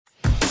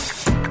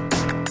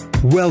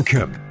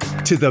Welcome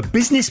to the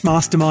Business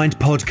Mastermind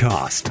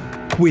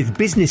podcast with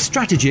business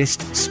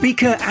strategist,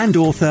 speaker and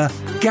author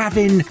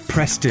Gavin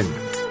Preston.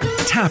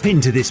 Tap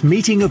into this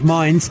meeting of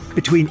minds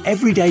between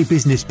everyday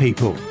business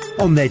people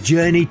on their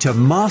journey to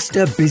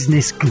master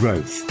business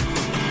growth.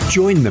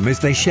 Join them as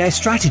they share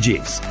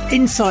strategies,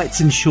 insights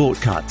and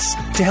shortcuts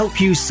to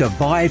help you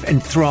survive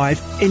and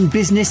thrive in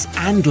business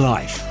and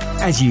life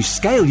as you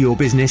scale your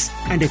business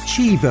and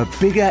achieve a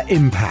bigger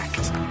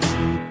impact.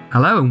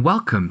 Hello and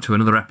welcome to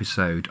another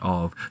episode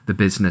of the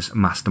Business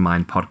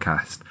Mastermind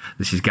podcast.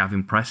 This is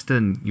Gavin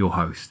Preston, your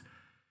host.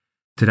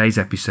 Today's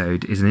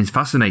episode is a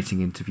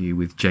fascinating interview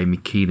with Jamie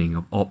Keeling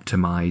of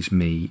Optimize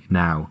Me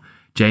Now.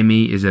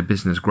 Jamie is a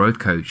business growth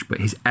coach, but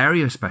his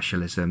area of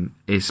specialism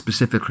is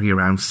specifically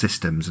around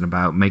systems and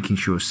about making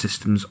sure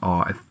systems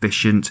are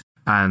efficient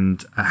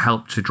and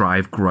help to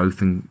drive growth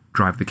and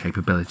drive the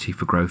capability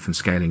for growth and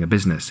scaling a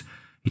business.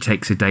 He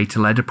takes a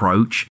data-led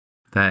approach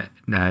that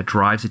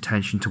drives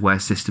attention to where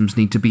systems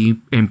need to be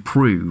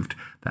improved,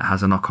 that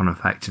has a knock-on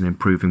effect in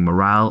improving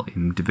morale,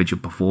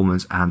 individual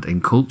performance, and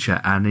in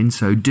culture, and in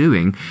so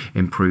doing,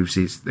 improves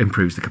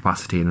the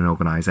capacity in an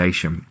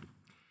organisation.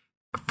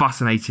 A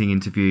fascinating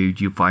interview.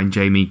 You'll find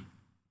Jamie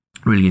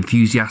really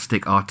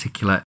enthusiastic,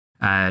 articulate,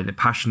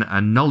 passionate,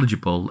 and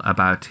knowledgeable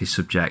about his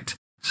subject.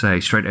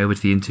 So straight over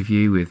to the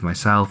interview with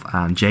myself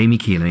and Jamie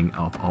Keeling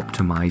of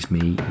Optimize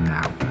Me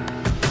Now.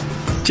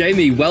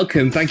 Jamie,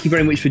 welcome. Thank you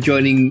very much for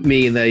joining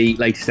me in the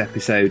latest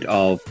episode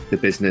of the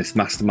Business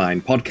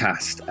Mastermind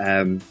podcast.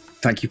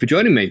 Thank you for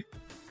joining me.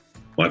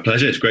 My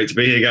pleasure. It's great to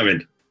be here,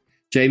 Gavin.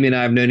 Jamie and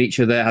I have known each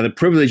other, had the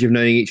privilege of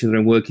knowing each other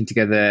and working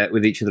together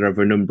with each other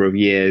over a number of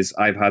years.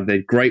 I've had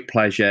the great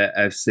pleasure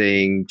of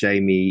seeing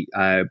Jamie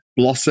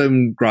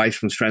blossom, rise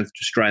from strength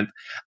to strength,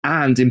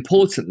 and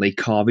importantly,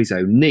 carve his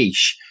own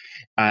niche.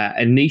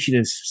 A niche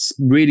in a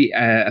really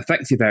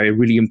effective area,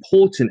 really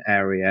important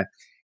area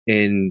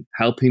in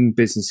helping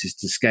businesses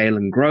to scale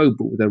and grow,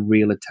 but with a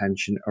real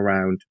attention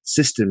around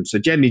systems. So,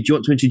 Jamie, do you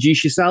want to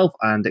introduce yourself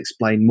and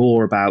explain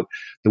more about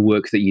the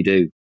work that you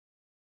do?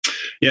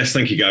 Yes,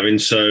 thank you, Gavin.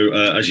 So,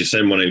 as you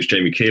said, my name is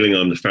Jamie Keeling.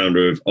 I'm the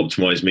founder of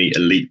Optimize Me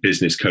Elite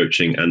Business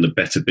Coaching and the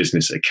Better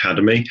Business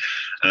Academy.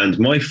 And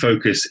my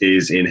focus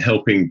is in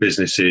helping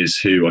businesses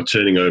who are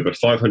turning over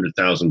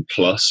 500,000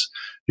 plus,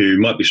 who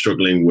might be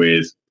struggling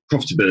with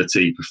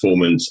profitability,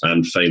 performance,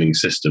 and failing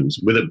systems,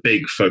 with a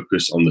big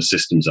focus on the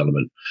systems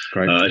element.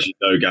 As you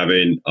know,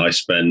 Gavin, I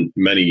spent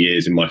many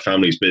years in my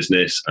family's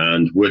business,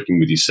 and working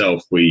with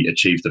yourself, we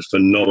achieved a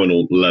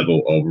phenomenal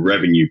level of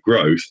revenue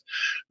growth.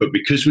 But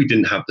because we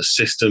didn't have the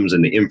systems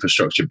and the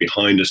infrastructure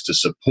behind us to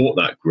support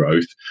that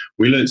growth,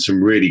 we learned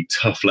some really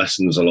tough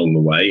lessons along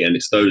the way. And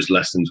it's those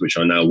lessons which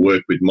I now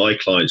work with my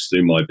clients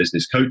through my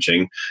business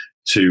coaching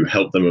to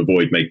help them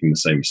avoid making the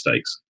same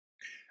mistakes.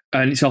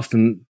 And it's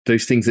often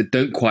those things that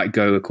don't quite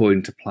go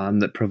according to plan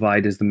that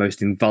provide us the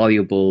most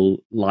invaluable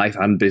life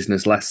and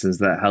business lessons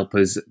that help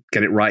us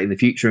get it right in the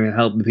future and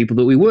help the people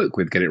that we work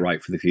with get it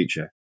right for the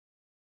future.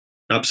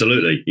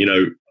 Absolutely. You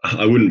know,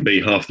 I wouldn't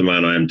be half the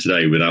man I am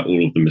today without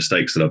all of the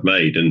mistakes that I've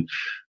made. And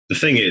the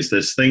thing is,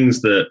 there's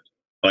things that,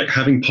 like,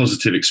 having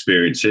positive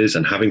experiences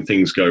and having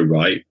things go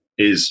right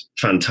is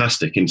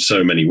fantastic in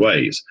so many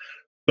ways.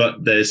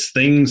 But there's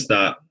things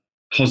that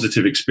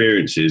positive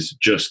experiences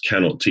just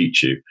cannot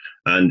teach you.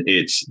 And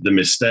it's the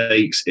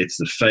mistakes, it's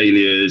the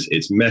failures,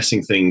 it's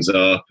messing things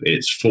up,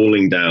 it's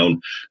falling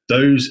down.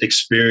 Those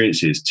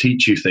experiences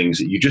teach you things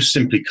that you just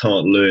simply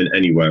can't learn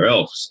anywhere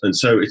else. And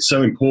so it's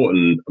so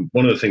important.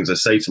 One of the things I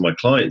say to my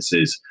clients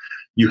is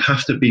you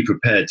have to be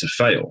prepared to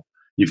fail.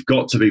 You've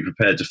got to be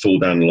prepared to fall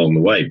down along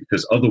the way,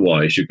 because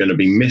otherwise you're going to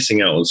be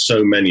missing out on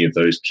so many of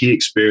those key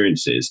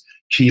experiences,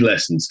 key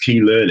lessons,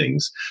 key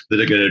learnings that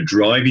are going to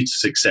drive you to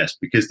success,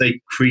 because they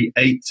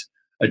create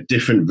a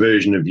different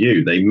version of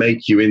you. They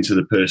make you into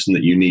the person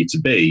that you need to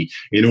be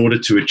in order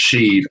to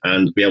achieve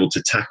and be able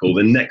to tackle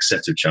the next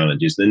set of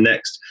challenges, the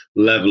next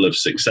level of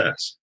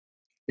success.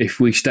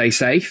 If we stay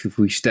safe, if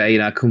we stay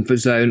in our comfort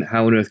zone,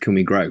 how on earth can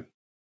we grow?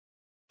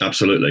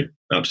 Absolutely.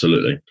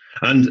 Absolutely.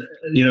 And,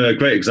 you know, a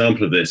great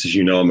example of this, as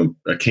you know, I'm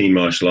a keen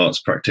martial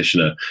arts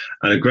practitioner,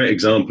 and a great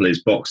example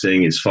is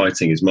boxing, is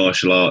fighting, is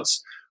martial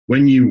arts.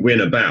 When you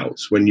win a bout,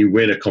 when you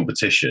win a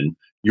competition,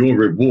 your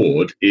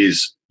reward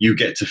is you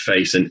get to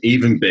face an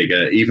even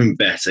bigger, even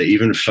better,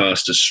 even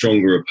faster,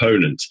 stronger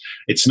opponent.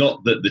 It's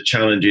not that the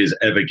challenges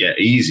ever get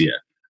easier.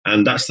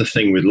 And that's the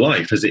thing with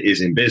life, as it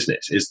is in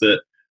business, is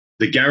that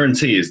the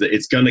guarantee is that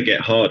it's going to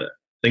get harder.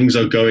 Things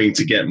are going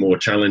to get more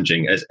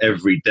challenging as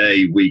every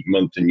day, week,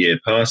 month, and year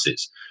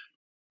passes.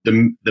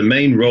 The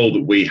main role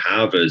that we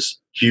have as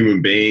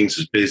human beings,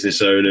 as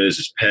business owners,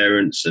 as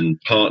parents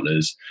and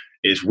partners,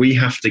 is we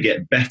have to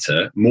get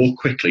better more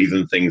quickly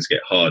than things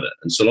get harder.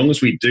 And so long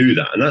as we do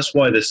that, and that's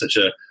why there's such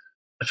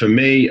for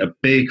me, a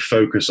big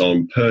focus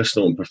on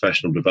personal and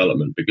professional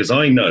development, because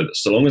I know that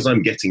so long as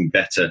I'm getting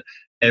better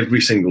every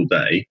single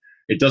day,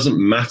 it doesn't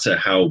matter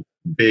how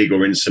big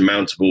or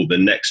insurmountable the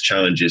next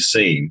challenge is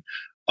seen,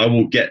 I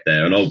will get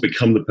there and I'll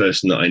become the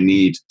person that I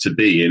need to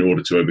be in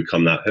order to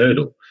overcome that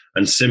hurdle.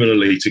 And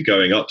similarly to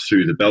going up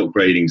through the belt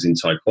gradings in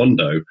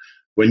Taekwondo,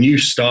 when you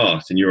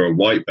start and you're a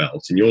white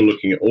belt and you're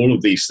looking at all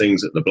of these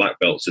things that the black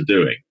belts are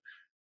doing,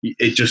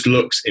 it just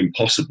looks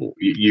impossible.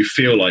 You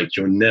feel like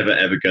you're never,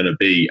 ever going to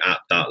be at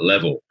that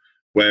level.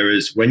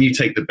 Whereas when you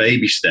take the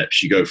baby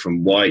steps, you go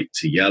from white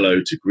to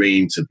yellow to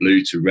green to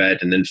blue to red.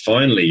 And then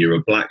finally, you're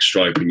a black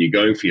stripe and you're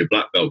going for your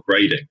black belt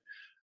grading.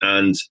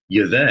 And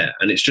you're there.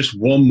 And it's just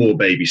one more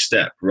baby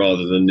step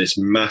rather than this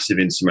massive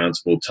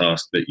insurmountable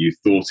task that you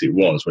thought it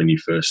was when you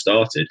first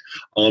started,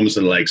 arms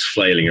and legs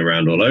flailing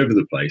around all over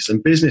the place.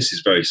 And business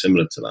is very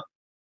similar to that.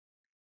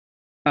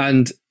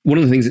 And one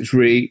of the things that's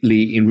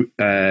really in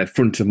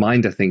front of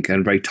mind, I think,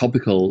 and very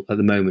topical at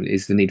the moment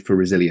is the need for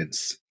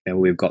resilience.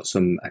 We've got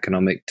some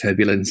economic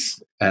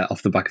turbulence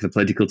off the back of the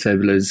political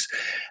turbulence.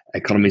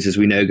 Economies, as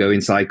we know, go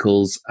in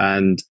cycles.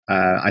 And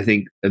I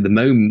think at the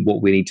moment,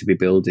 what we need to be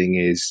building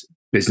is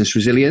business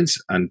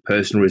resilience and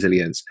personal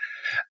resilience.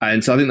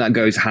 And so I think that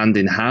goes hand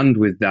in hand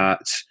with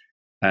that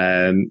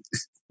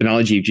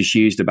analogy you've just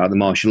used about the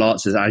martial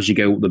arts. As you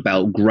go up the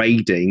belt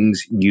gradings,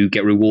 you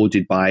get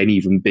rewarded by an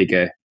even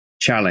bigger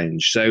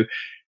challenge. So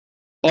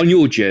on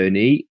your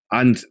journey,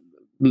 and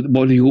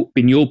what have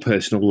been your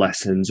personal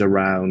lessons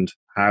around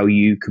how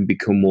you can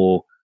become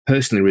more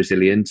personally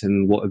resilient,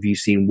 and what have you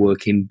seen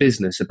work in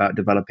business about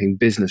developing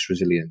business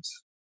resilience?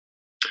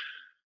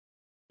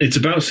 It's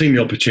about seeing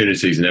the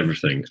opportunities in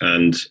everything.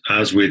 And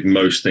as with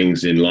most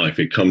things in life,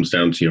 it comes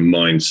down to your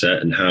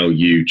mindset and how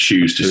you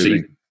choose to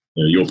see.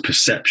 Your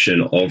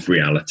perception of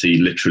reality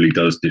literally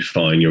does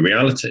define your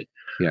reality.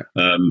 Yeah.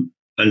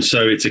 And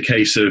so it's a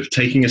case of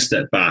taking a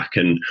step back.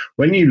 And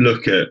when you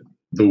look at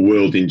the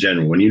world in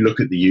general, when you look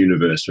at the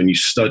universe, when you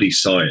study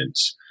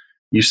science,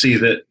 you see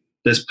that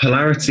there's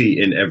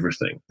polarity in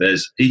everything.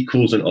 There's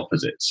equals and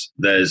opposites.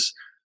 There's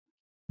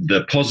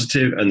the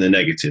positive and the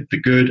negative, the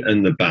good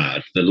and the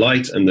bad, the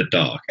light and the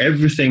dark.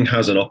 Everything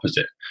has an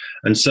opposite.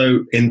 And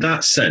so in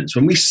that sense,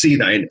 when we see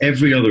that in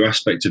every other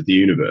aspect of the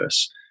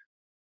universe,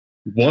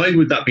 why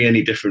would that be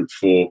any different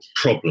for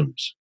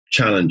problems,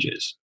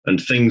 challenges,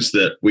 and things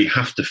that we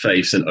have to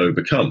face and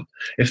overcome?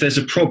 If there's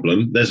a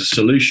problem, there's a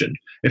solution.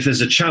 If there's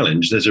a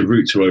challenge, there's a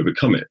route to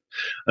overcome it.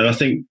 And I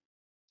think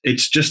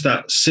it's just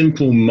that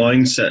simple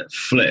mindset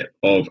flip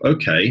of,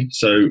 okay,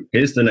 so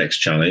here's the next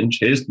challenge,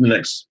 here's the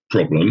next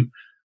problem.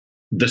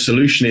 The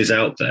solution is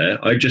out there.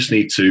 I just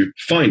need to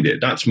find it.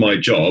 That's my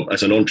job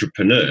as an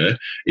entrepreneur,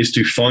 is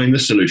to find the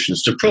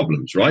solutions to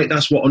problems, right?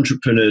 That's what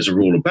entrepreneurs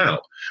are all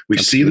about. We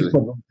Absolutely. See the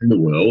problems in the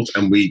world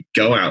and we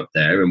go out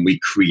there and we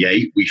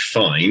create, we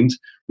find,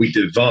 we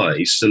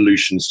devise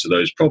solutions to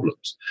those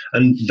problems.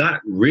 And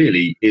that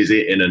really is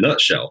it in a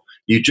nutshell.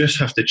 You just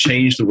have to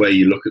change the way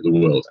you look at the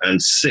world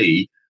and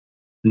see,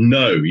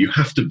 no, you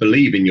have to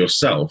believe in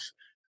yourself,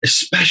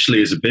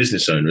 especially as a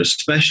business owner,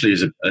 especially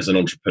as an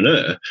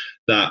entrepreneur,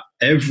 that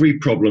every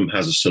problem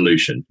has a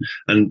solution.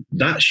 And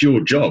that's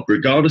your job,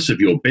 regardless of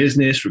your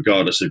business,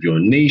 regardless of your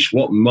niche,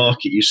 what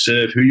market you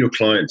serve, who your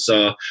clients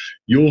are.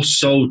 Your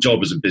sole job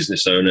as a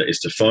business owner is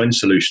to find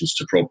solutions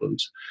to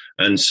problems.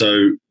 And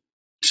so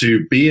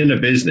to be in a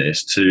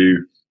business,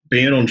 to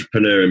be an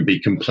entrepreneur and be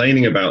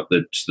complaining about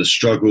the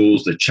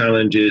struggles, the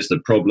challenges, the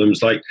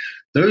problems, like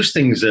those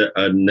things are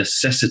a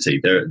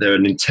necessity. They're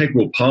an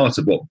integral part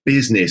of what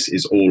business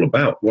is all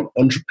about, what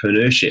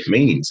entrepreneurship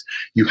means.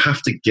 You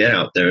have to get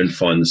out there and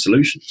find the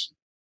solutions.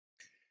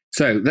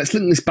 So let's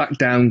link this back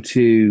down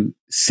to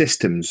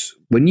systems.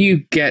 When you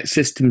get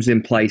systems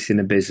in place in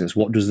a business,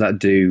 what does that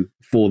do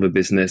for the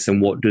business,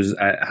 and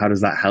how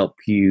does that help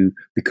you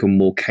become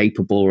more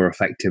capable or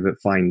effective at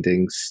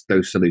finding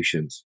those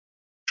solutions?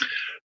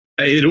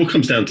 It all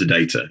comes down to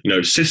data.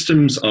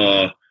 Systems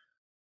are,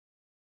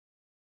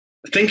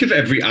 think of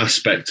every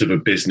aspect of a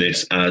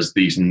business as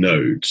these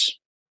nodes,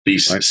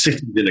 these right.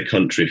 cities in a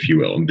country, if you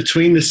will. And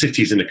between the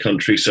cities in a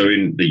country, so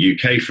in the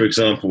UK, for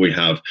example, we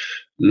have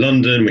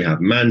London, we have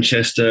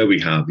Manchester, we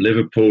have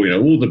Liverpool,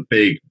 all the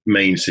big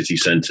main city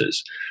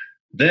centres.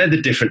 They're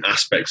the different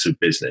aspects of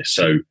business.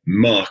 So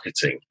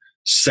marketing,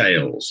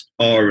 sales,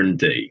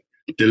 R&D,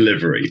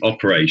 delivery,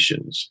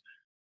 operations.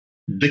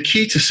 The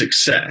key to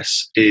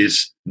success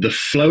is the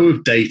flow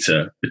of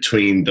data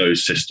between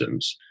those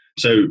systems.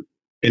 So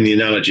in the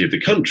analogy of the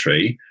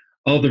country,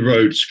 are the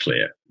roads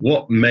clear?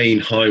 What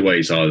main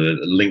highways are there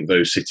that link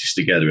those cities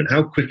together? And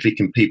how quickly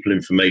can people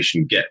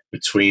information get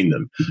between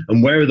them?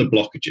 And where are the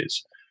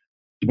blockages?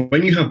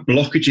 When you have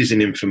blockages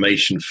in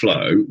information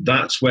flow,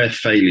 that's where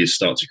failures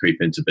start to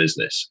creep into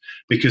business.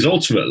 Because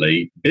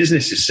ultimately,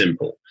 business is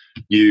simple.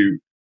 You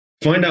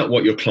find out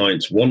what your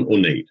clients want or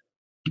need.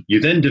 You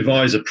then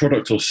devise a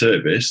product or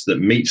service that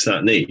meets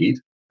that need,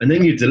 and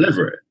then you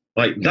deliver it.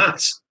 Like,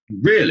 that's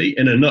really,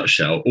 in a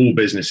nutshell, all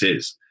business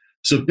is.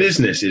 So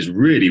business is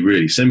really,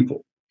 really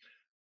simple.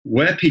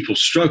 Where people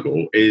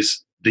struggle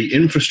is the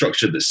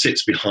infrastructure that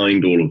sits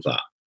behind all of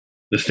that.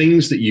 The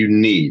things that you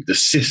need, the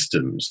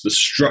systems, the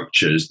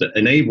structures that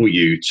enable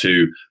you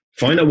to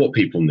find out what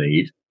people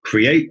need,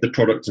 create the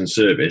product and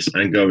service,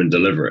 and go and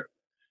deliver it.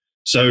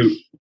 So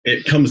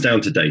it comes down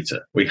to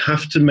data. We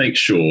have to make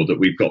sure that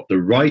we've got the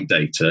right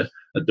data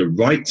at the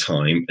right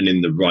time and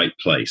in the right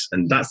place.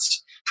 And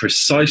that's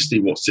precisely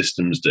what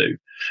systems do.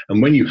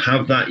 And when you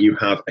have that, you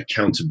have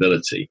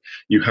accountability,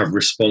 you have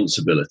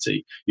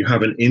responsibility, you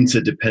have an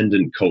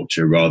interdependent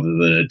culture rather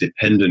than a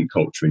dependent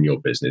culture in your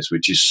business,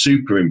 which is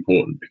super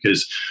important,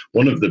 because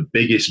one of the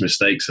biggest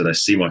mistakes that I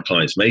see my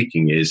clients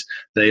making is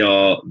they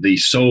are the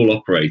sole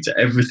operator.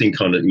 Everything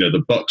kind of,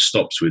 the buck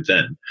stops with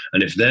them.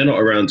 And if they're not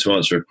around to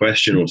answer a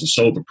question or to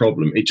solve a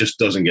problem, it just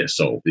doesn't get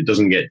solved. It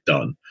doesn't get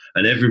done.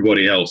 And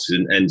everybody else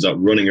ends up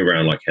running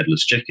around like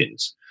headless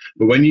chickens.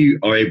 But when you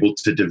are able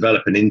to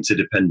develop an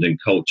interdependent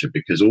culture,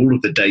 because all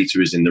of the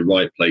data is in the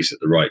right place at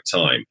the right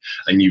time,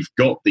 and you've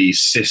got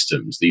these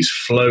systems, these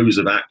flows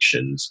of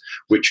actions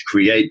which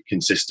create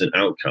consistent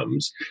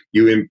outcomes,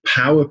 you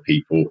empower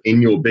people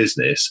in your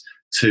business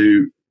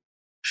to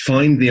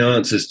find the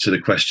answers to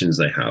the questions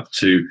they have,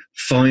 to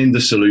find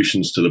the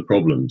solutions to the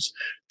problems,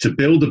 to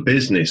build a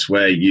business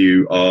where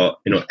you are,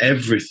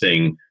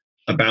 everything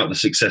about the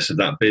success of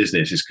that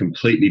business is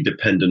completely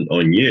dependent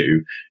on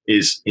you,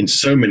 is in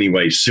so many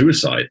ways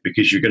suicide,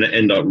 because you're going to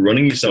end up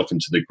running yourself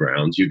into the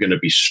ground. You're going to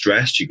be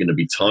stressed. You're going to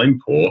be time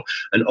poor.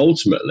 And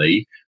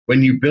ultimately,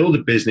 when you build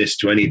a business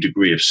to any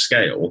degree of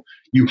scale,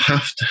 you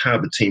have to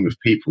have a team of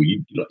people.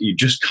 You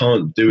just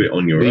can't do it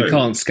on your own. You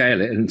can't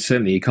scale it, and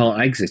certainly you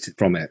can't exit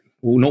from it,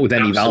 well, not with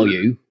any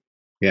value.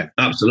 Yeah,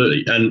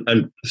 absolutely.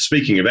 And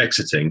speaking of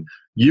exiting,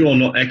 you are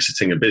not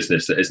exiting a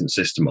business that isn't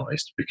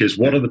systemized, because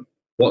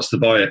what's the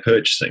buyer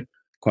purchasing?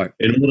 Quite.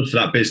 In order for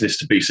that business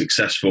to be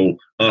successful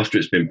after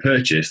it's been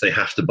purchased, they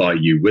have to buy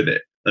you with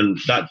it. And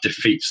that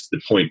defeats the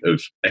point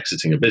of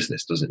exiting a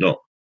business, does it not?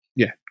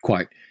 Yeah,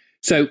 quite.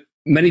 So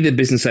many of the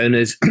business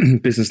owners,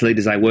 business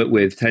leaders I work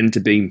with tend to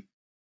be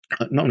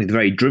not only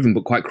very driven,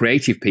 but quite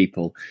creative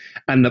people.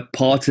 And the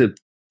part of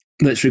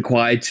that's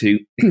required to,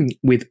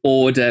 with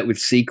order, with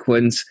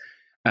sequence,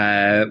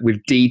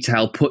 with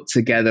detail, put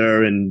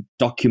together and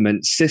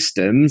document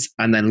systems,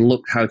 and then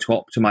look how to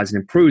optimize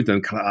and improve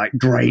them, kind of like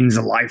drains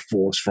the life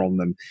force from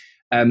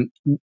them.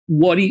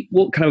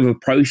 What kind of a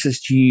process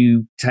do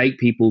you take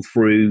people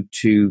through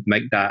to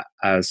make that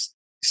as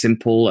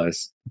simple,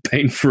 as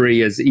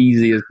pain-free, as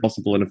easy as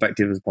possible, and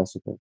effective as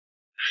possible?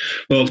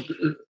 Well,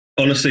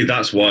 honestly,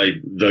 that's why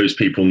those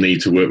people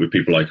need to work with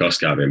people like us,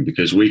 Gavin,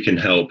 because we can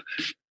help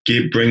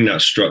bring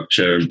that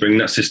structure and bring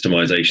that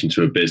systemization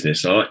to a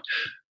business.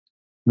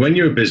 When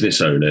you're a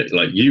business owner,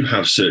 you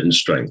have certain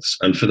strengths.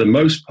 And for the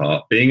most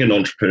part, being an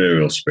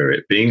entrepreneurial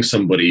spirit, being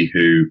somebody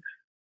who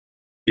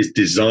is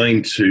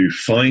designed to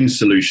find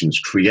solutions,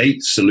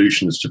 create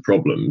solutions to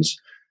problems,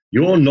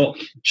 you're not,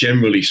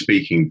 generally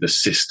speaking, the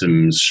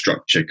systems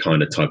structure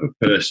kind of type of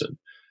person.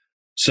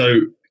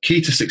 So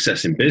key to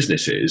success in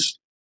business is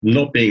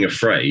not being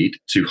afraid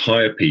to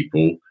hire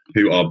people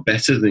who are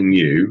better than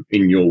you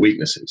in your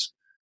weaknesses.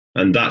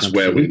 And that's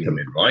Absolutely. Where we come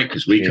in, right?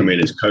 Because we come in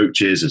as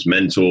coaches, as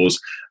mentors,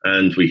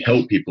 and we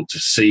help people to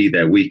see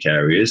their weak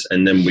areas.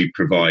 And then we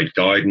provide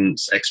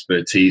guidance,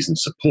 expertise, and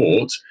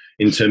support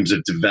in terms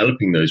of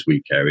developing those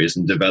weak areas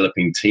and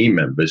developing team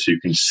members who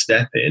can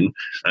step in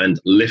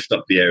and lift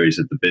up the areas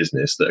of the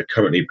business that are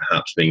currently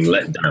perhaps being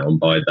let down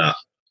by that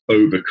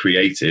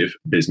over-creative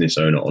business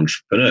owner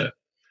entrepreneur.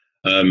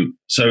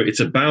 So it's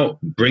about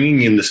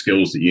bringing in the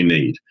skills that you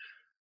need.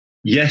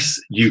 Yes,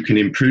 you can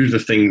improve the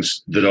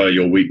things that are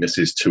your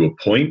weaknesses to a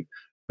point,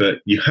 but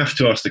you have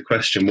to ask the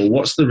question, well,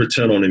 what's the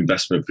return on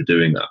investment for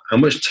doing that? How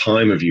much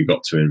time have you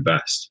got to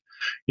invest?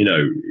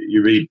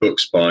 You read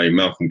books by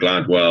Malcolm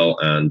Gladwell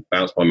and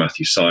Bounce by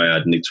Matthew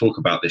Syed, and they talk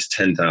about this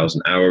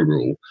 10,000 hour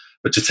rule.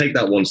 But to take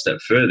that one step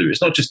further,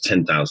 it's not just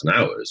 10,000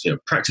 hours.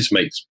 Practice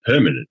makes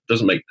permanent,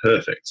 doesn't make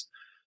perfect.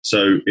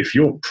 So if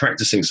you're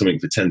practicing something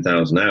for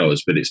 10,000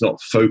 hours, but it's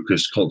not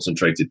focused,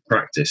 concentrated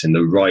practice in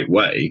the right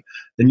way,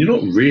 then you're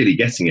not really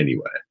getting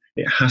anywhere.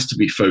 It has to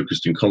be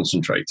focused and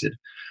concentrated.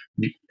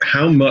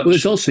 How much? Well,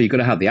 it's also, you've got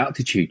to have the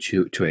aptitude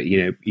to it.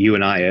 You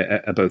and I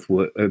are both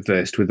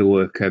versed with the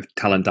work of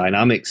Talent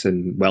Dynamics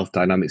and Wealth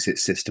Dynamics,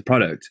 its sister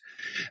product.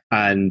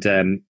 And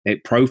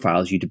it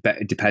profiles you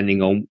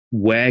depending on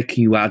where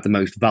can you add the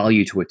most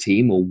value to a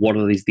team, or what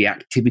are the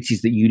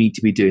activities that you need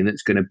to be doing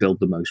that's going to build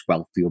the most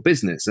wealth for your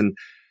business. And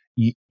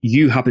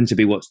you happen to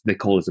be what they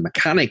call as a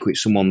mechanic, which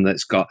is someone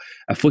that's got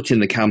a foot in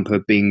the camp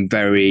of being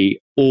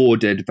very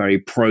ordered, very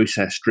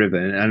process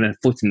driven, and a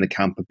foot in the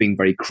camp of being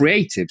very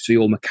creative. So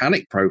your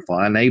mechanic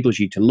profile enables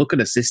you to look at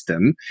a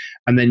system,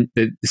 and then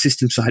the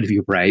system side of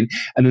your brain,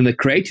 and then the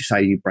creative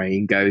side of your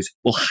brain goes,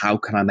 well, how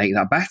can I make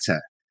that better?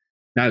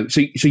 Now,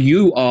 so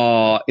you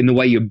are, in the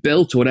way you're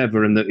built or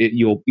whatever, and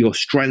your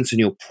strengths and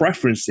your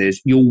preferences,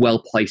 you're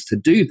well placed to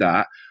do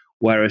that.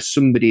 Whereas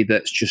somebody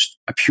that's just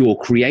a pure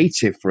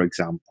creative, for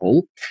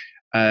example,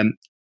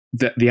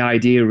 the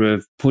idea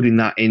of putting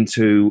that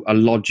into a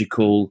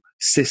logical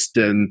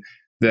system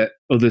that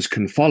others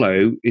can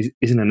follow is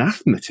an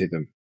anathema to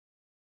them.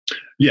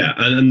 Yeah,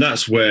 and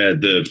that's where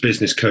the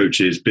business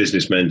coaches,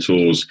 business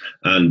mentors,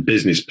 and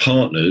business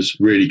partners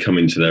really come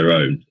into their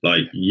own.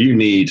 You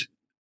need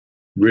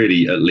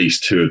really at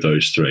least two of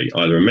those three,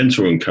 either a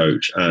mentor and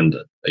coach and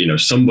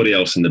somebody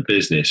else in the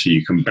business who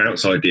you can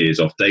bounce ideas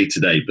off day to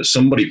day, but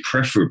somebody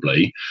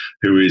preferably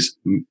who is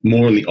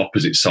more on the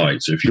opposite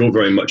side. So if you're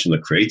very much on the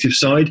creative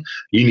side,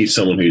 you need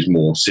someone who's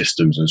more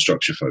systems and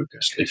structure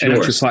focused. If in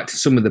actual fact,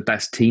 some of the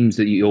best teams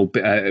that your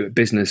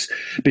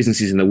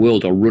businesses in the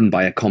world are run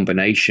by a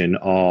combination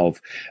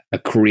of a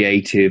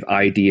creative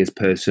ideas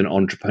person,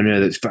 entrepreneur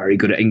that's very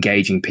good at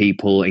engaging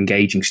people,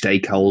 engaging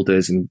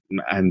stakeholders,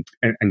 and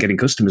getting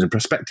customers and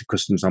prospective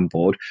customers on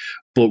board.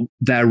 But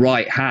their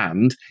right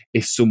hand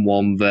is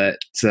someone that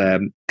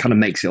kind of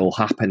makes it all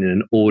happen in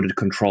an ordered,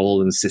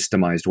 controlled, and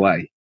systemized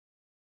way.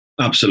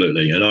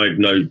 Absolutely. And I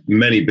know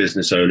many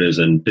business owners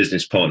and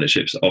business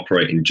partnerships that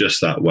operate in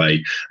just that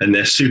way. And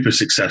they're super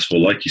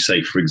successful, like you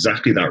say, for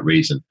exactly that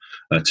reason.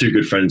 Two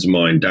good friends of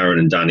mine, Darren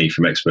and Danny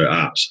from Expert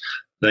Apps,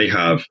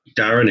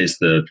 Darren is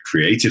the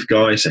creative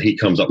guy, so he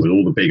comes up with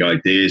all the big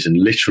ideas and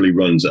literally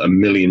runs at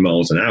 1,000,000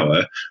 miles an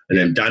hour. And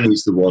then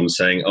Danny's the one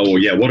saying, "Oh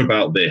yeah, what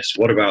about this?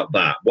 What about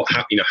that?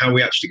 How are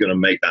we actually going to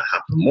make that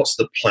happen? What's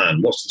the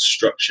plan? What's the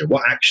structure?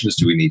 What actions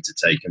do we need to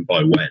take and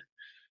by when?"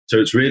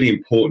 So it's really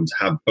important to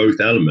have both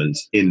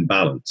elements in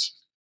balance.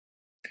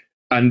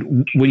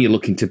 And when you're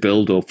looking to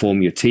build or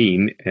form your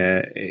team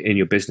in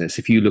your business,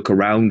 if you look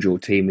around your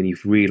team and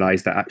you've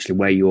realized that actually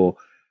where you're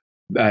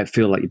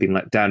feel like you're being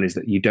let down is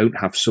that you don't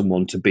have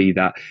someone to be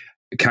that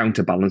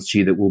counterbalance to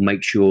you that will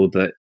make sure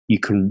that you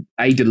can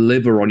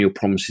deliver on your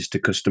promises to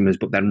customers,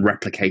 but then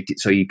replicate it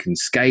so you can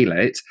scale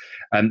it,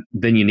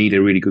 then you need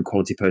a really good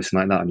quality person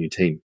like that on your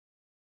team.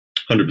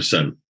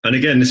 100%. And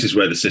again, this is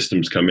where the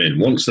systems come in.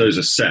 Once those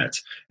are set,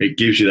 it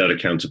gives you that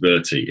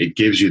accountability. It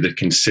gives you the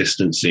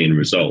consistency in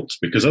results,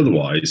 because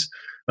otherwise,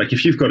 like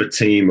if you've got a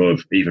team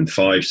of even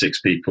 5,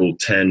 6 people,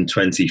 10,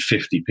 20,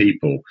 50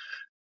 people,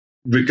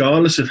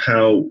 regardless of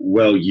how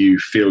well you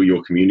feel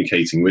you're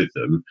communicating with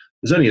them,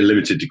 there's only a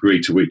limited degree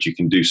to which you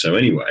can do so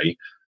anyway.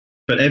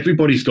 But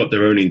everybody's got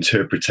their own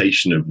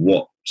interpretation of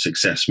what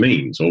success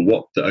means, or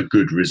what a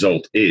good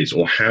result is,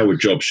 or how a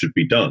job should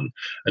be done.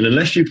 And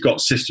unless you've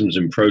got systems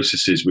and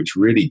processes which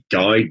really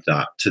guide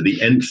that to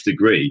the nth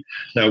degree,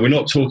 now we're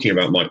not talking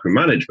about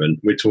micromanagement,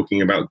 we're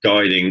talking about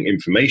guiding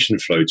information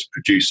flow to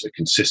produce a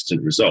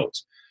consistent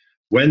result.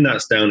 When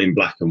that's down in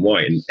black and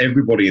white and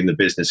everybody in the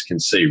business can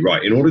see,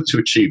 right, in order to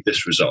achieve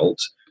this result,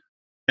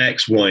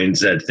 X, Y, and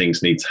Z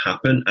things need to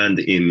happen, and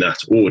in that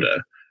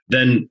order,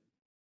 then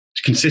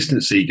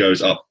consistency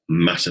goes up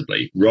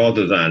massively,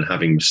 rather than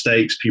having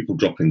mistakes, people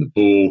dropping the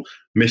ball,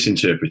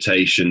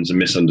 misinterpretations and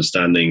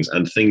misunderstandings,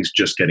 and things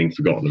just getting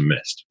forgotten and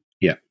missed.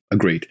 Yeah,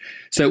 agreed.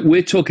 So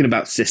we're talking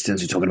about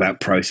systems, we're talking about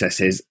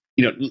processes.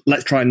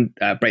 Let's try and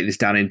break this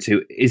down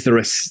into,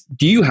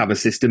 do you have a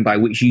system by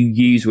which you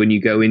use when you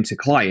go into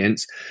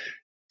clients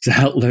to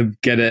help them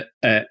get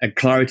a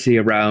clarity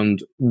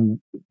around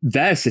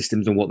their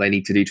systems and what they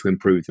need to do to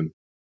improve them?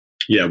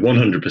 Yeah,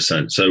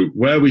 100%. So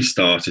where we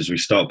start is we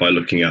start by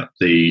looking at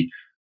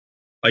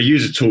I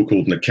use a tool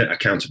called an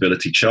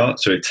accountability chart.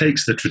 So it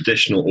takes the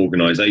traditional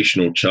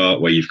organizational chart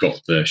where you've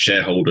got the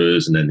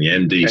shareholders and then the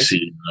MD,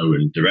 CEO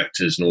and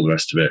directors and all the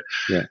rest of it.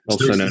 Yeah,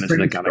 also known as an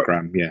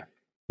organogram. Yeah.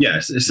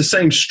 Yes, it's the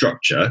same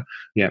structure,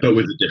 but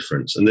with a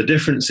difference. And the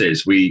difference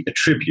is we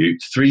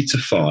attribute 3 to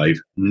 5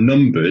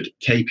 numbered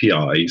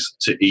KPIs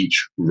to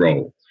each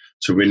role.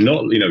 So we're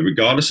not,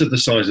 regardless of the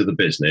size of the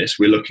business,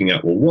 we're looking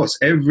at, well, what's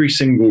every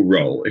single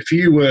role? If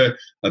you were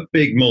a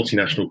big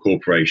multinational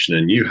corporation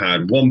and you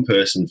had one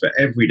person for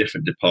every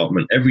different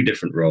department, every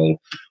different role,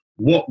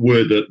 what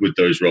would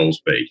those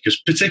roles be?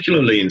 Because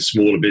particularly in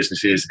smaller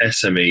businesses,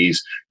 SMEs,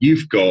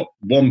 you've got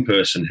one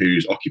person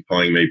who's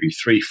occupying maybe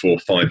 3, 4,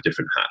 5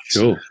 different hats.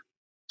 Sure.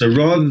 So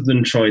rather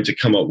than trying to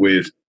come up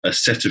with a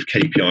set of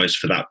KPIs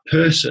for that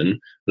person,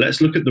 let's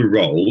look at the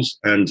roles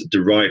and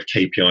derive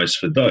KPIs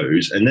for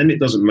those. And then it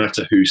doesn't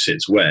matter who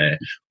sits where.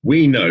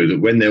 We know that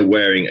when they're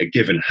wearing a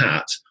given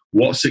hat,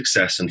 what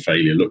success and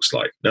failure looks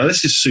like. Now,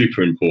 this is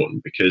super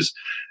important because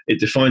it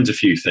defines a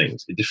few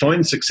things. It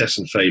defines success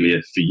and failure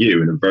for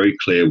you in a very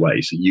clear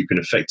way, so you can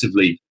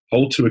effectively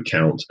hold to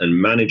account and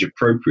manage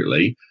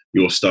appropriately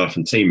your staff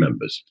and team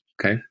members.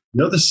 Okay.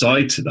 The other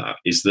side to that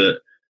is that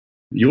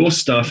your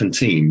staff and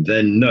team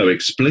then know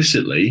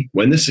explicitly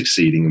when they're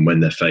succeeding and when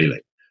they're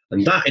failing.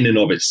 And that in and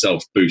of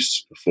itself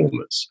boosts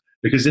performance.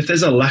 Because if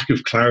there's a lack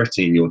of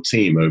clarity in your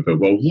team over,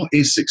 well, what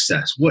is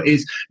success?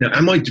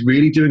 Am I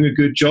really doing a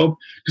good job?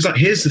 Because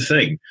here's the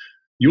thing,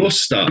 your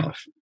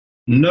staff,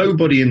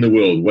 nobody in the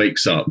world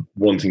wakes up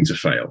wanting to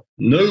fail.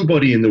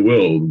 Nobody in the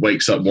world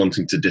wakes up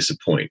wanting to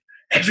disappoint.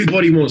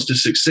 Everybody wants to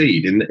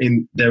succeed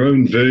in their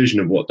own version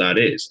of what that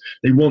is.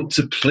 They want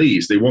to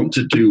please, they want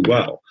to do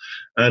well.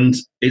 And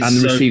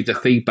receive the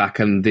feedback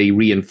and the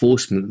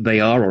reinforcement that they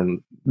are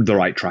on the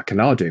right track and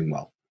are doing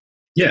well.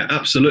 Yeah,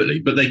 absolutely.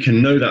 But they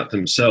can know that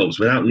themselves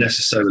without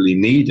necessarily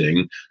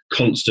needing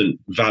constant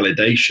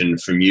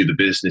validation from you, the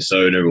business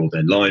owner or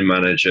their line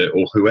manager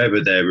or whoever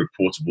their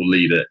reportable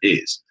leader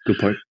is. Good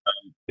point.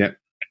 Yeah.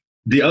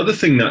 The other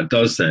thing that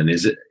does then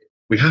is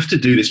we have to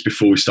do this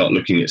before we start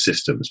looking at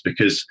systems,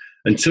 because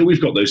until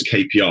we've got those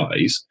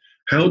KPIs,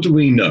 how do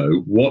we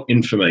know what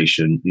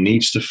information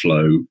needs to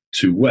flow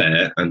to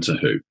where and to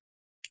who?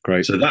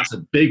 Great. So that's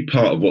a big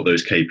part of what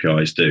those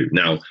KPIs do.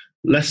 Now,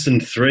 less than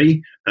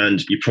 3,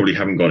 and you probably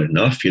haven't got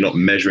enough. You're not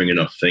measuring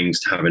enough things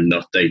to have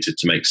enough data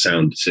to make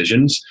sound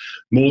decisions.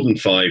 More than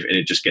 5, and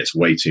it just gets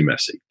way too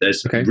messy.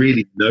 There's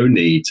really no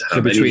need to have.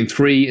 So between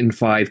 3 and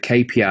 5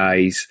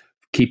 KPIs,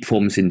 key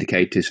performance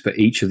indicators for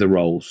each of the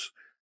roles,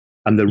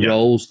 and the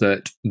roles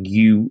that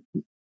you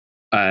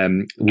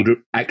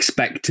would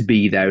expect to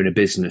be there in a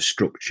business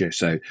structure.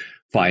 So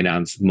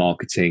finance,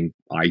 marketing,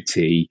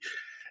 IT,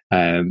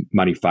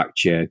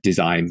 manufacture,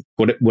 design,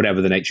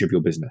 whatever the nature of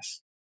your business.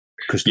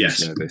 Customer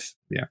service.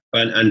 Yeah.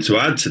 And to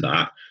add to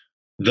that,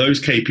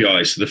 those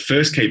KPIs, so the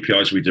first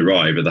KPIs we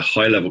derive are the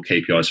high level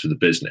KPIs for the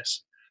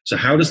business. So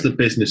how does the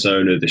business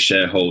owner, the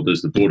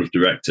shareholders, the board of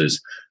directors,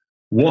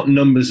 what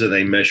numbers are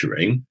they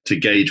measuring to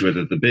gauge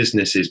whether the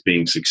business is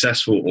being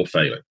successful or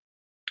failing?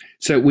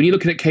 So when you're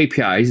looking at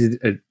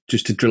KPIs,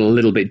 just to drill a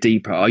little bit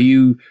deeper, are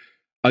you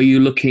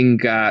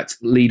looking at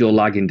lead or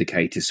lag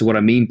indicators? So what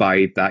I mean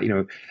by that,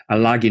 a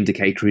lag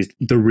indicator is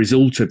the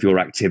result of your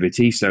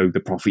activity. So the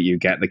profit you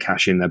get, the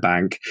cash in the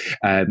bank,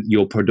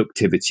 your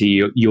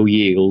productivity, your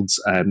yields,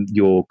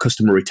 your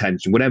customer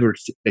retention, whatever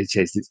it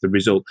is, it's the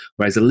result.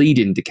 Whereas a lead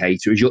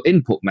indicator is your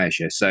input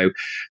measure. So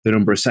the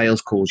number of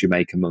sales calls you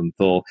make a month,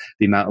 or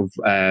the amount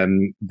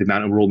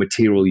of raw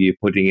material you're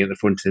putting at the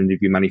front end of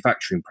your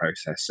manufacturing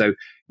process. So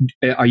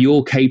are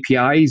your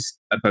KPIs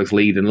both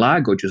lead and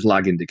lag, or just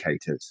lag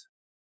indicators?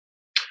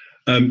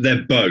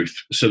 They're both.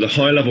 So the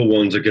high level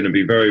ones are going to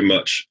be very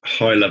much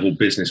high level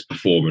business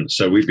performance.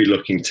 So we'd be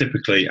looking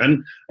typically,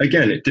 and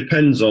again, it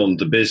depends on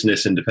the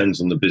business and depends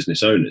on the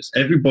business owners.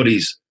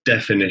 Everybody's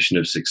definition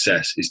of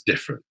success is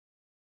different.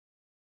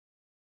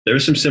 There are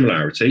some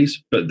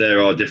similarities, but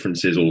there are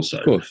differences also.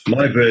 Of course.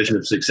 My version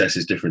of success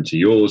is different to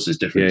yours, is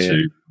different to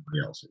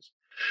somebody else's.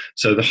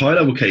 So the high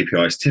level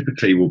KPIs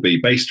typically will be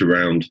based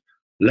around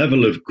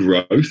level of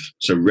growth,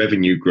 so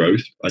revenue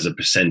growth as a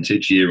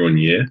percentage year on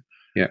year.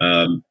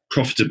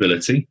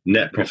 Profitability,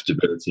 net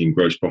profitability and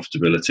gross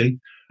profitability,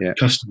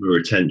 customer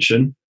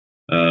retention,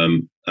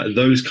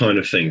 those kind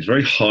of things,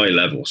 very high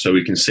level. So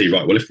we can see,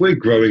 right, well, if we're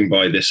growing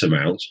by this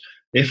amount,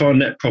 if our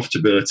net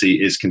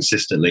profitability is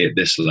consistently at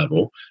this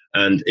level,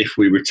 and if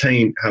we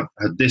have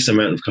this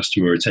amount of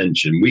customer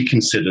retention, we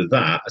consider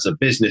that as a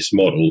business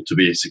model to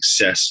be a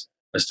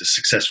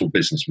successful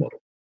business model.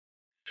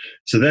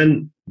 So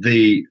then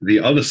the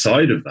other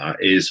side of that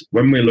is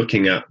when we're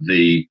looking at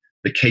the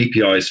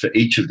KPIs for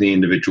each of the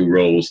individual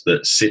roles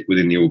that sit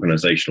within the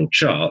organizational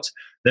chart,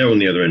 they're on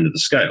the other end of the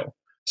scale.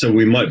 So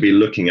we might be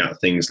looking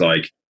at things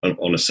like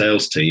on a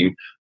sales team,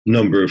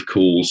 number of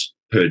calls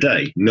per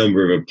day,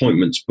 number of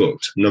appointments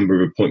booked,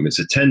 number of appointments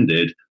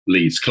attended,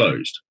 leads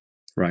closed.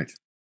 Right.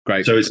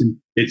 Great. So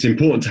it's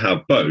important to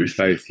have both.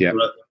 Both, yeah.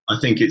 But I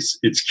think it's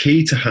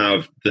key to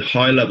have the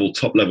high level,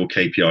 top level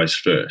KPIs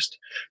first,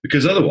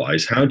 because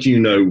otherwise, how do you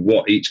know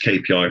what each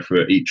KPI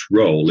for each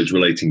role is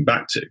relating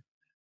back to?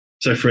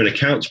 So for an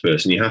accounts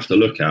person, you have to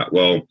look at,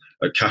 well,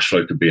 a cash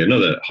flow could be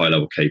another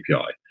high-level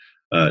KPI.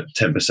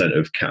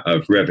 10%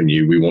 of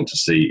revenue we want to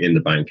see in the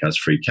bank as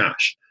free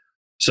cash.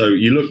 So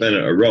you look then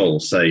at a role,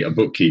 say a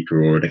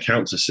bookkeeper or an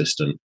accounts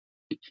assistant.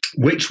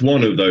 Which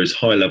one of those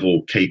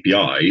high-level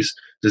KPIs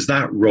does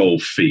that role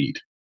feed?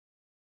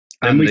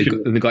 And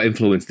they've got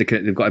influence.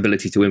 They've got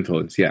ability to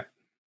influence, yeah.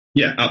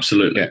 Yeah,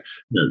 absolutely. Yeah.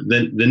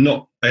 Then they're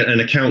not, an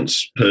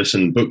accounts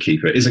person,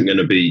 bookkeeper, isn't going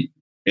to be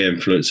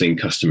influencing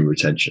customer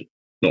retention.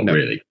 Not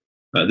really.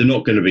 They're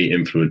not going to be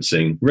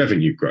influencing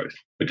revenue growth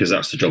because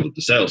that's the job of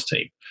the sales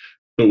team.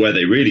 But where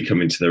they really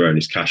come into their own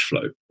is cash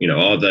flow.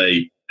 Are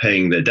they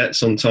paying their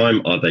debts on time?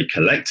 Are they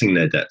collecting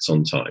their debts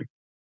on time?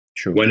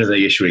 Sure. When are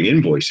they issuing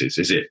invoices?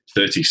 Is it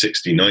 30,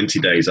 60, 90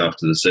 days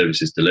after the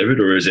service is delivered,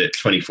 or is it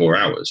 24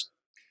 hours?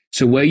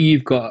 So where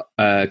you've got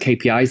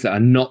KPIs that are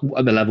not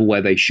at the level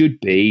where they should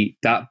be,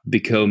 that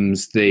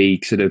becomes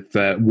the sort of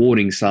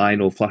warning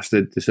sign or flash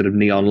the sort of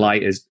neon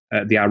light as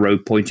the arrow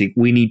pointing,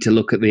 we need to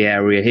look at the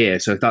area here.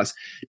 So if that's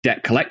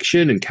debt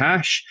collection and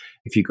cash,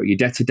 if you've got your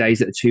debtor days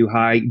that are too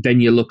high, then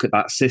you look at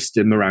that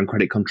system around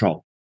credit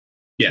control.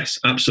 Yes,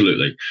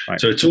 absolutely. Right.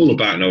 So it's all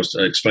about, and I was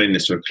explaining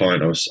this to a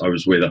client I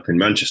was with up in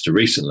Manchester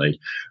recently.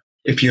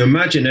 If you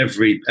imagine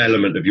every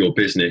element of your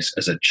business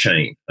as a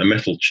chain, a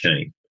metal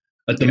chain,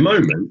 at the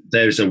moment,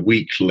 there's a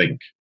weak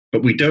link,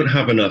 but we don't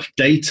have enough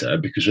data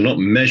because we're not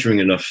measuring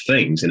enough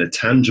things in a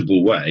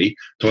tangible way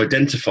to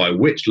identify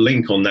which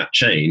link on that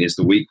chain is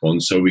the weak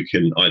one, so we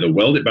can either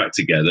weld it back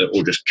together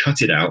or just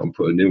cut it out and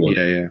put a new one.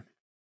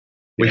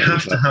 We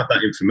have to have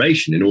that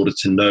information in order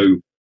to know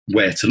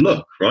where to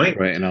look, right?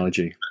 Great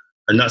analogy.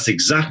 And that's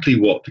exactly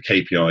what the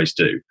KPIs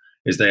do,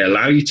 is they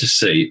allow you to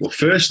see, well,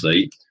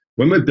 firstly,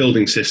 when we're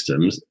building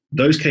systems,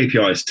 those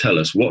KPIs tell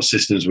us what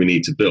systems we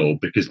need to build,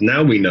 because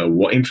now we know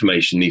what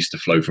information needs to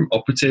flow from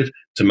operative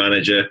to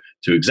manager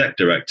to exec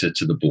director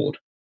to the board.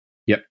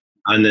 Yep.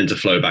 And then to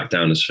flow back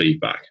down as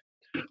feedback.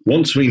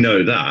 once we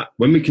know that,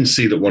 when we can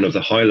see that one of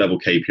the high level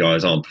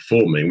KPIs aren't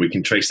performing, we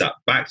can trace that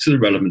back to the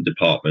relevant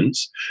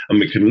departments, and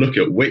we can look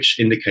at which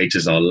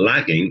indicators are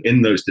lagging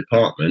in those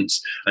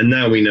departments. And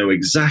now we know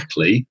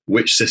exactly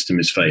which system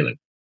is failing.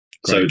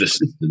 Great. So the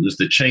systems,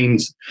 the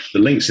chains, the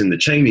links in the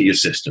chain of your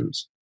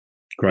systems.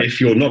 Great. If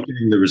you're not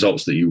getting the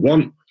results that you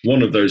want,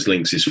 one of those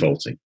links is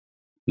faulty.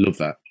 Love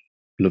that.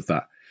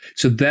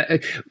 So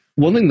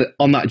one thing that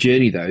on that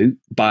journey, though,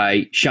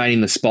 by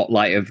shining the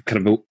spotlight of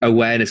kind of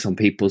awareness on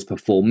people's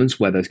performance,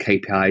 where those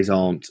KPIs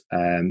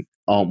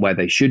aren't where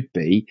they should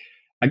be,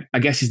 I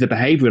guess is the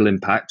behavioural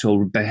impact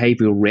or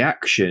behavioural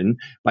reaction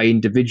by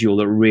individual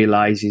that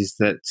realises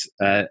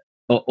that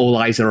all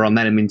eyes are on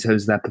them in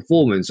terms of their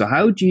performance. So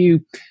how do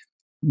you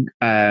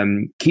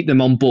keep them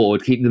on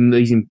board, keep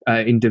these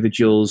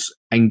individuals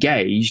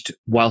engaged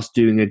whilst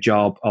doing a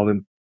job of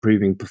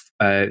improving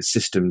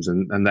systems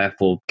and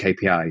therefore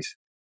KPIs?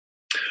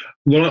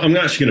 Well, I'm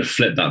actually going to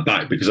flip that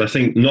back, because I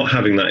think not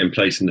having that in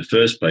place in the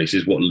first place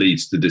is what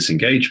leads to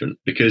disengagement.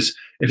 Because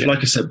like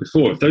I said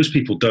before, if those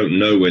people don't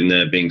know when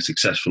they're being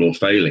successful or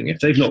failing, if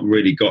they've not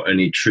really got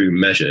any true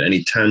measure,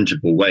 any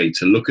tangible way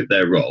to look at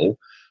their role,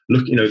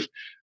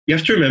 you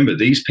have to remember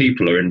these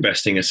people are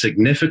investing a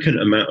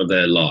significant amount of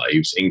their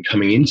lives in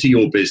coming into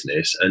your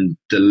business and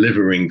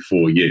delivering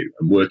for you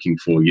and working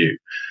for you.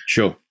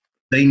 Sure.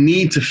 They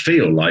need to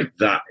feel like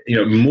that,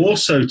 more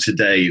so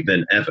today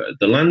than ever.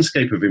 The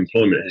landscape of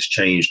employment has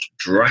changed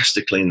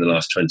drastically in the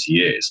last 20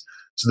 years,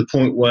 to the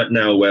point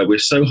where we're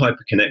so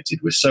hyper-connected,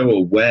 we're so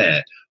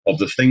aware of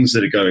the things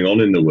that are going on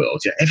in the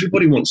world. Yeah,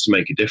 everybody wants to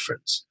make a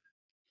difference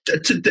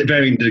to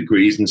varying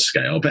degrees and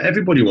scale, but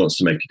everybody wants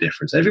to make a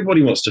difference.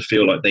 Everybody wants to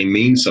feel like they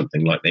mean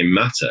something, like they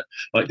matter,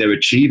 like they're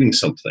achieving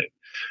something.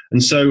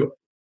 And so,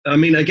 I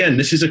mean, again,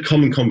 this is a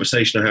common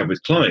conversation I have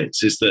with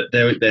clients, is that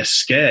they're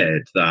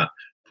scared that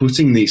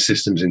putting these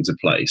systems into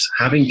place,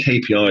 having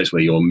KPIs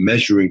where you're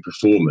measuring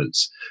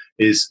performance,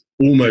 is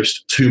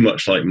almost too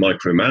much like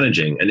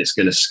micromanaging, and it's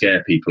going to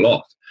scare people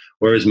off.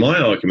 Whereas my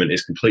argument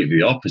is completely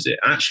the opposite.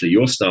 Actually,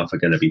 your staff are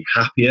going to be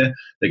happier,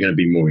 they're going to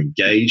be more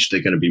engaged,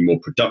 they're going to be more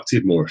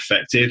productive, more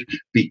effective,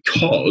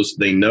 because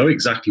they know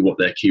exactly what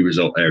their key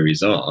result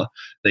areas are,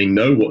 they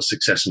know what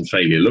success and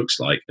failure looks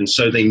like, and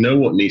so they know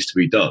what needs to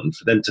be done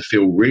for them to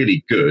feel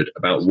really good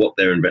about what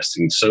they're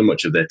investing so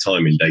much of their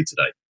time in day to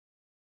day.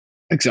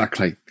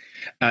 Exactly.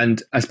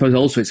 And I suppose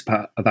also it's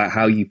about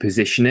how you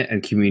position it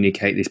and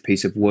communicate this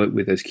piece of work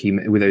with those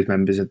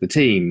members of the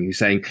team. You're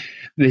saying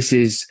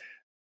this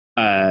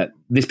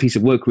piece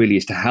of work really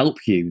is to help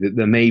you, that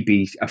there may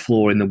be a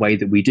flaw in the way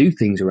that we do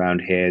things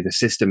around here, the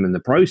system and the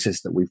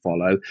process that we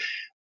follow.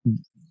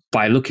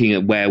 By looking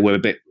at where we're a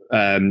bit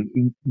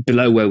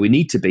below where we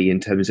need to be in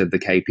terms of the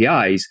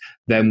KPIs,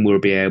 then we'll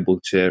be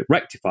able to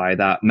rectify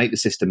that, make the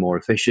system more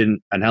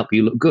efficient, and help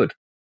you look good.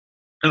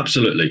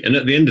 Absolutely. And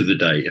at the end of the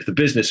day, if the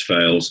business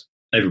fails,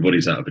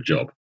 everybody's out of a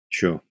job.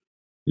 Sure.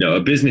 A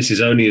business is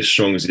only as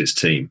strong as its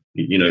team.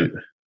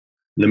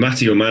 No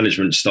matter your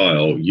management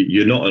style,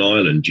 you're not an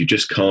island. You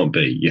just can't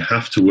be. You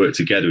have to work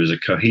together as a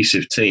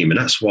cohesive team. And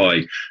that's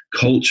why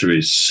culture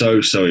is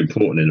so, so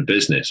important in a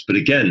business. But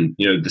again,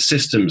 the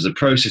systems, the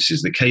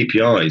processes, the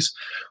KPIs,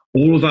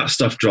 all of that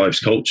stuff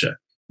drives culture,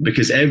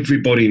 because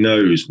everybody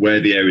knows where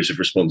the areas of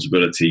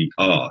responsibility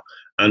are.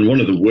 And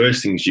one of the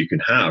worst things you can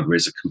have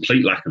is a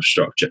complete lack of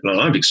structure. And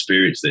I've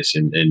experienced this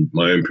in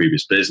my own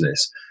previous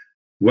business.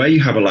 Where you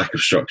have a lack of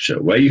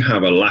structure, where you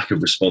have a lack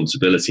of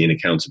responsibility and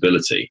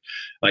accountability,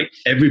 like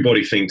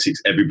everybody thinks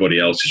it's everybody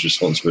else's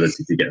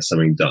responsibility to get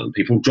something done.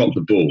 People drop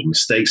the ball,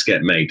 mistakes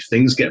get made,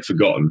 things get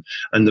forgotten,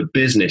 and the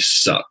business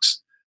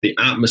sucks. The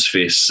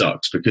atmosphere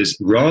sucks, because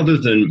rather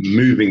than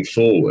moving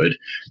forward,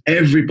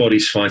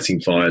 everybody's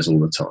fighting fires all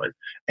the time.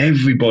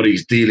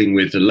 Everybody's dealing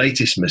with the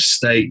latest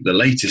mistake, the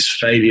latest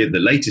failure, the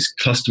latest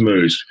customer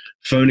who's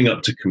phoning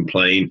up to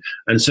complain.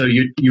 And so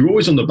you're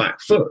always on the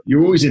back foot.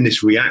 You're always in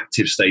this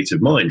reactive state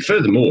of mind.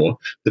 Furthermore,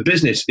 the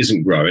business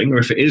isn't growing, or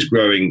if it is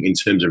growing in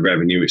terms of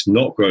revenue, it's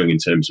not growing in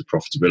terms of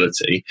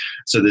profitability.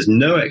 So there's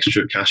no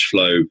extra cash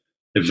flow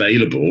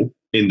available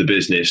in the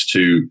business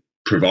to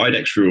provide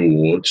extra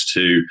rewards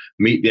to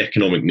meet the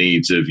economic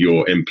needs of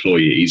your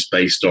employees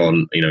based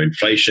on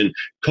inflation.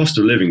 Cost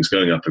of living is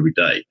going up every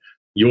day.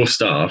 Your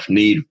staff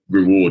need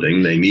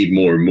rewarding, they need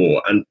more and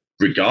more, and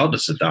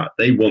regardless of that,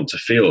 they want to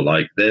feel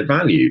like they're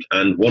valued.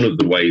 And one of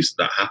the ways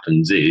that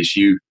happens is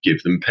you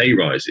give them pay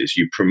rises,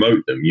 you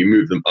promote them, you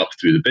move them up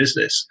through the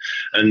business.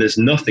 And there's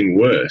nothing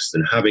worse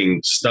than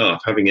having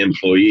staff, having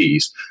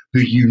employees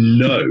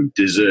who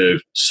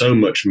deserve so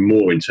much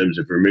more in terms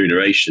of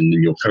remuneration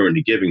than you're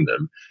currently giving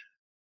them,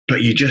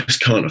 but you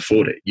just can't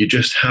afford it. You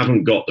just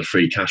haven't got the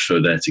free cash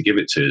flow there to give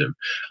it to them.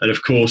 And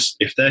of course,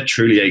 if they're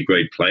truly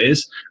A-grade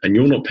players and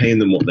you're not paying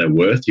them what they're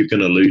worth, you're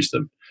going to lose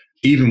them.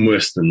 Even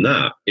worse than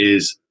that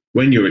is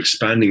when you're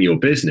expanding your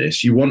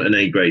business, you want an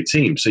A-grade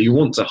team. So you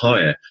want to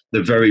hire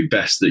the very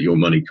best that your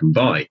money can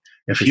buy.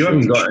 If you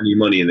haven't got any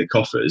money in the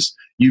coffers,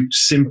 you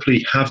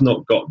simply have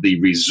not got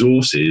the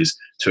resources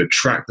to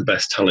attract the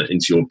best talent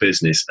into your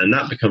business. And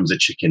that becomes a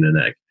chicken and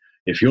egg.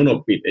 If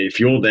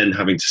you're then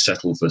having to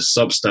settle for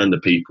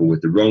substandard people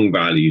with the wrong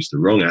values, the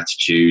wrong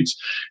attitudes,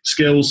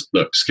 skills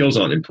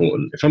aren't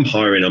important. If I'm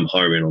hiring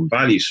on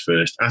values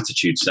first,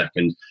 attitude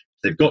second.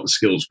 If they've got the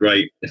skills,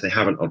 great. If they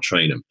haven't, I'll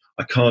train them.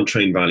 I can't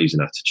train values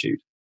and attitude.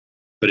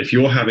 But if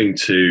you're having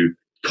to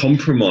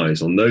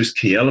compromise on those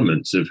key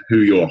elements of who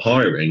you're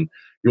hiring,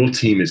 your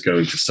team is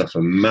going to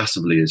suffer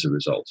massively as a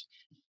result.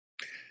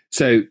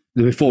 So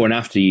the before and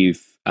after,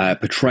 you've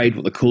portrayed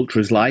what the culture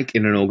is like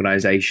in an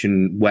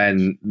organization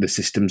when the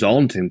systems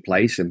aren't in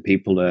place and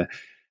people are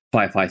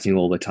firefighting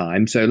all the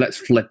time. So let's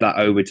flip that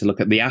over to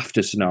look at the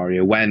after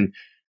scenario when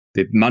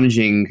they're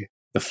managing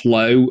the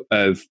flow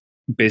of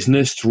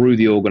business through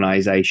the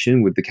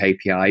organization with the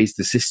KPIs,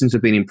 the systems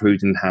have been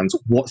improved and enhanced.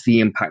 What's the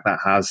impact that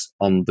has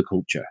on the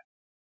culture?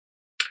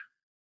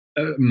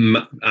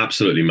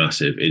 Absolutely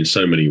massive in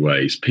so many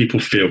ways.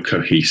 People feel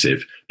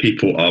cohesive.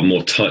 People are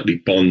more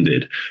tightly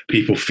bonded.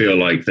 People feel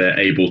like they're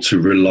able to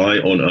rely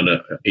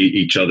on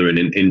each other in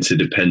an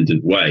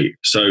interdependent way.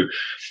 So,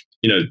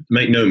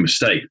 make no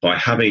mistake, by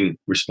having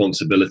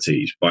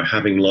responsibilities, by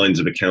having lines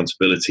of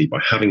accountability, by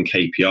having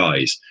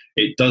KPIs,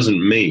 it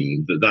doesn't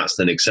mean that that's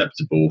then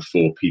acceptable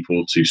for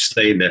people to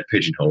stay in their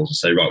pigeonholes and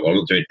say, right, well, I'm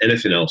not doing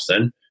anything else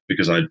then,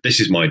 because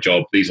this is my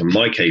job, these are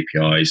my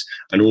KPIs,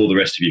 and all the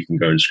rest of you can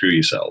go and screw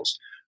yourselves.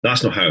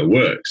 That's not how it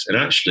works. And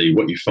actually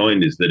what you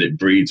find is that it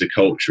breeds a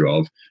culture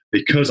of,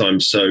 because I'm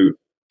so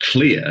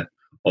clear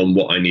on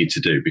what I need to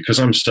do, because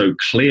I'm so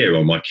clear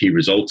on my key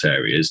result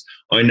areas,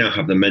 I now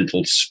have the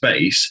mental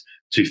space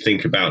to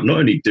think about not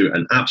only do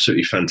an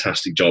absolutely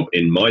fantastic job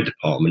in my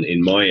department,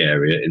 in my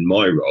area, in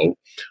my role,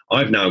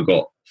 I've now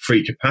got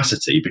free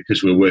capacity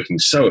because we're working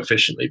so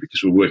efficiently,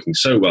 because we're working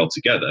so well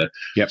together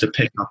to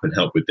pick up and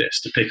help with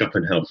this, to pick up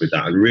and help with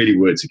that, and really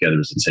work together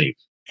as a team.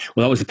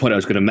 Well, that was the point I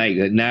was going to make,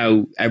 that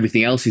now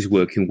everything else is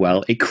working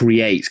well. It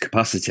creates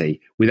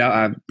capacity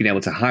without being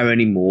able to hire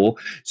any more,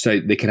 so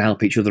they can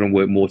help each other and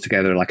work more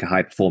together like a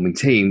high-performing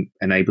team.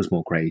 Enables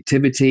more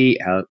creativity,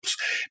 helps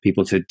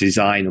people to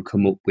design or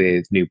come up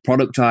with new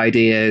product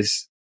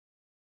ideas.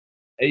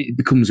 It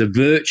becomes a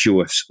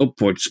virtuous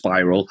upward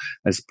spiral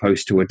as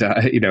opposed to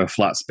a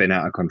flat spin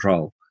out of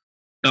control.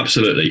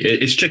 Absolutely.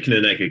 It's chicken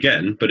and egg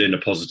again, but in a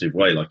positive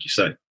way, like you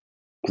say.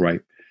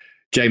 Great.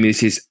 Jamie,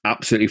 this is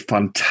absolutely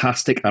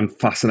fantastic and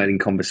fascinating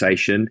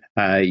conversation.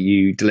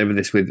 You deliver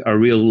this with a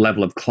real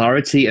level of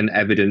clarity and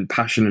evident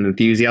passion and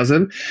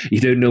enthusiasm. You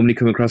don't normally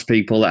come across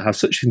people that have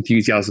such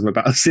enthusiasm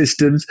about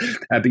systems,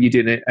 but you're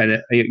doing it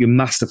and you're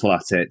masterful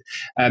at it.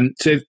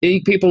 So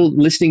if people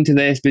listening to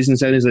this,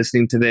 business owners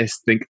listening to this,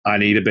 think, I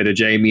need a bit of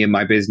Jamie in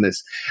my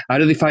business, how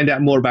do they find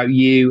out more about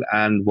you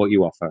and what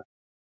you offer?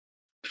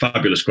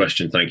 Fabulous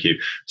question. Thank you.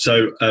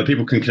 So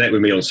people can connect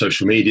with me on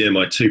social media.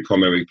 My two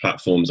primary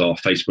platforms are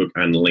Facebook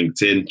and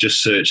LinkedIn.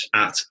 Just search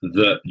at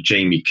the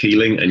Jamie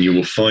Keeling and you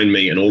will find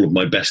me and all of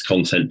my best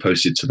content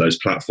posted to those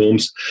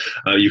platforms.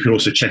 You can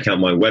also check out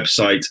my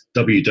website,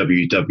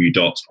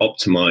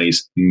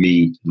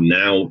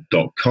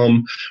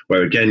 www.optimizemenow.com,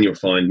 where again, you'll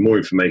find more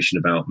information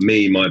about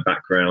me, my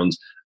background,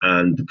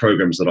 and the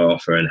programs that I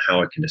offer and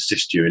how I can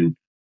assist you in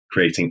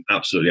creating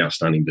absolutely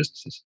outstanding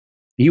businesses.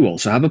 You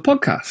also have a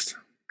podcast.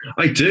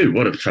 I do.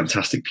 What a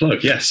fantastic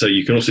plug. Yes. So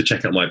you can also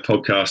check out my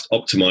podcast,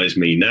 Optimize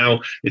Me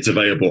Now. It's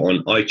available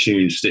on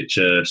iTunes,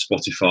 Stitcher,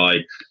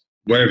 Spotify,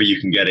 wherever you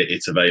can get it,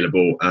 it's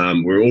available.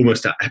 We're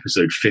almost at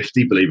episode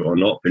 50, believe it or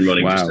not. Been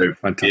running just over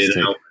a year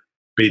now.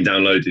 Being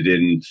downloaded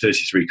in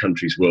 33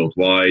 countries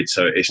worldwide.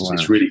 So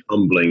it's really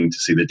humbling to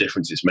see the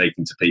difference it's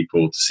making to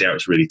people, to see how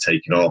it's really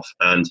taken off.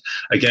 And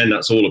again,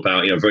 that's all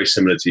about, very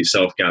similar to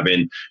yourself,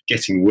 Gavin,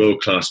 getting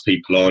world-class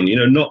people on,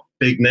 not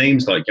big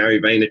names like Gary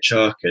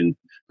Vaynerchuk and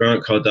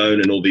Grant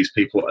Cardone and all these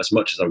people, as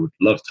much as I would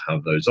love to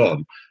have those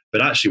on.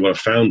 But actually what I've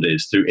found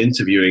is through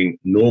interviewing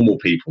normal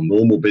people,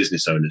 normal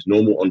business owners,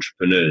 normal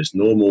entrepreneurs,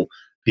 normal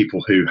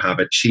people who have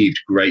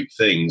achieved great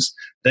things,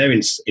 they're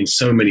in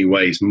so many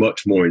ways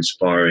much more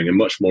inspiring and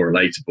much more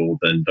relatable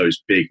than those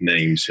big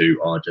names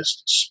who are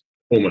just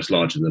almost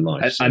larger than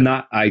life. And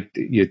that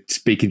you're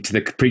preaching to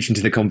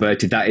the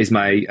converted. That is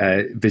my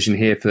vision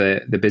here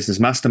for the Business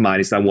Mastermind.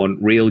 Is I want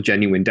real,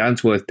 genuine, down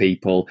to earth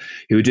people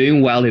who are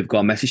doing well, who've got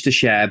a message to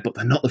share, but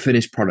they're not the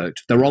finished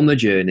product. They're on the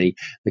journey.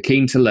 They're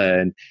keen to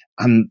learn.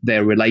 And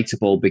they're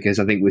relatable, because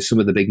I think with some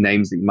of the big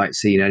names that you might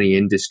see in any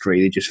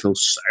industry, they just feel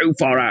so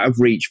far out of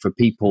reach for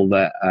people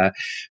that are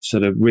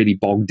sort of really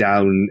bogged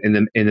down in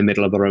the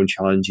middle of their own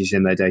challenges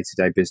in their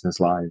day-to-day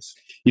business lives.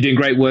 You're doing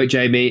great work,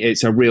 Jamie.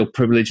 It's a real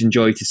privilege and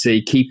joy to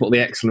see. Keep up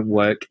the excellent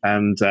work,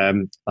 and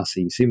I'll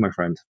see you soon, my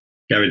friend.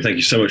 Gavin, thank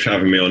you so much for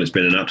having me on. It's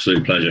been an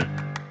absolute pleasure.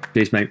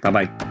 Cheers, mate.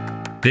 Bye-bye.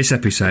 This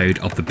episode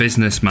of the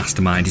Business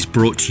Mastermind is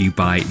brought to you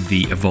by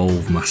the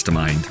Evolve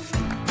Mastermind.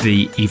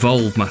 The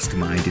Evolve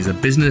Mastermind is a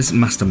business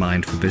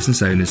mastermind for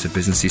business owners of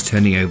businesses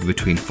turning over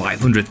between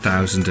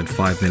 500,000 and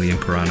 5 million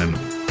per annum.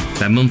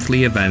 Their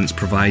monthly events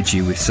provide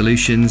you with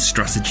solutions,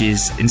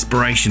 strategies,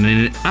 inspiration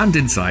and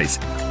insights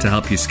to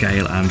help you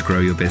scale and grow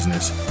your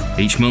business.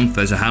 Each month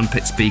there's a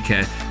handpicked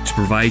speaker to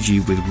provide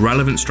you with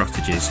relevant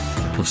strategies,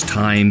 plus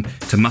time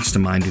to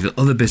mastermind with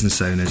other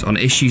business owners on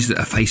issues that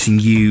are facing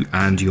you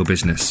and your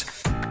business.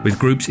 With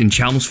groups in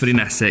Chelmsford in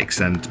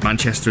Essex and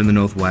Manchester in the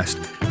Northwest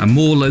and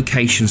more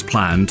locations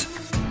planned,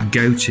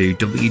 go to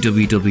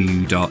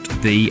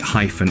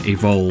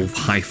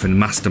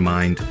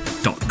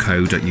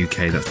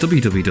www.the-evolve-mastermind.co.uk. That's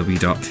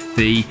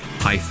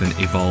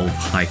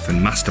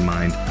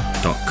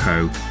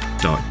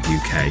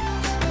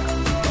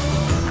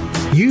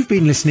www.the-evolve-mastermind.co.uk. You've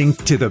been listening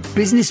to the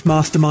Business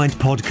Mastermind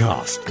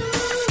podcast.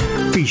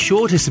 Be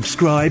sure to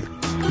subscribe,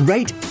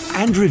 rate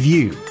and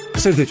review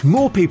so that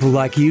more people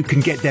like you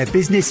can get their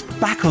business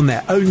back on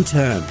their own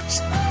terms,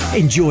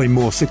 enjoy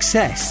more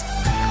success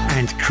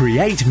and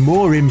create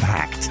more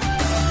impact.